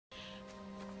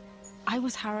I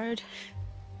was harrowed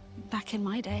back in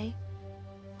my day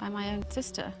by my own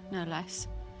sister, no less.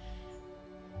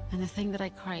 And the thing that I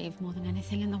crave more than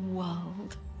anything in the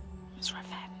world is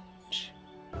revenge.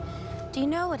 Do you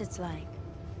know what it's like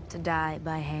to die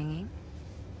by hanging?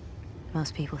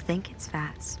 Most people think it's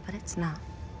fast, but it's not.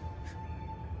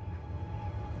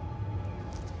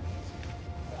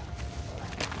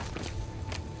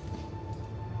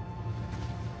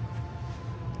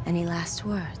 Any last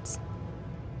words?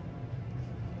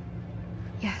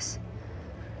 Yes.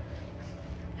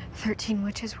 13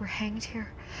 witches were hanged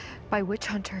here by witch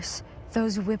hunters.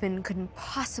 Those women couldn't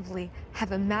possibly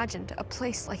have imagined a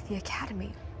place like the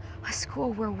Academy, a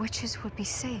school where witches would be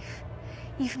safe.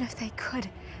 Even if they could,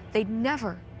 they'd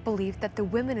never believe that the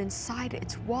women inside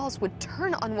its walls would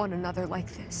turn on one another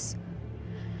like this.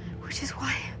 Which is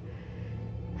why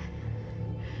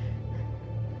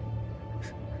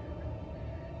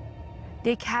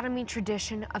the Academy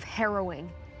tradition of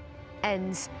harrowing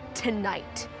ends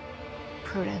tonight.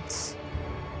 Prudence.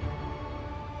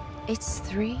 It's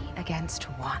 3 against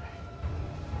 1.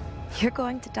 You're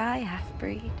going to die,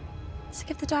 half-breed. So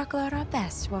give the Dark Lord our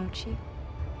best, won't you?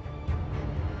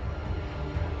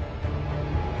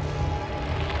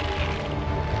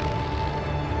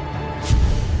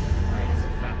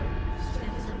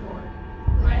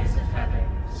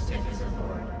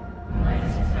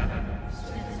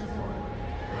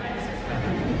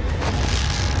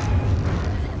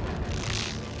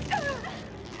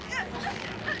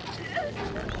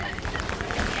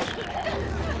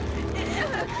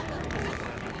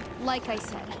 Like I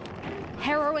said,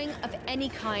 harrowing of any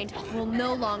kind will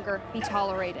no longer be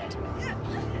tolerated.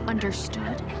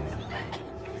 Understood?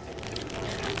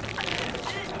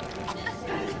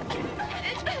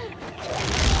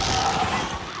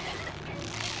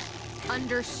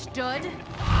 Understood?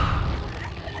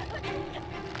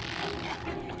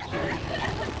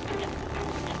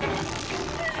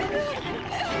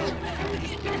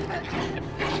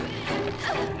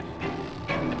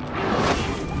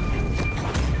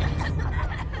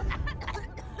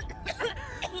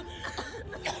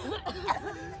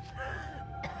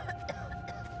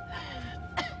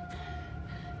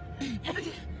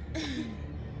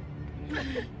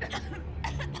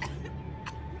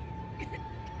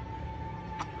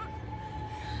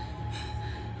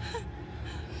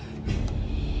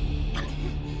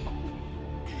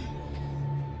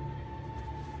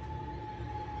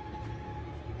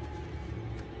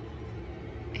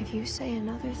 If you say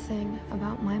another thing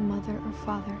about my mother or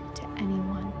father to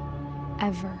anyone,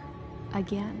 ever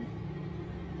again,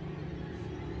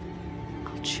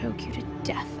 I'll choke you to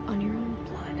death on your own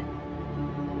blood.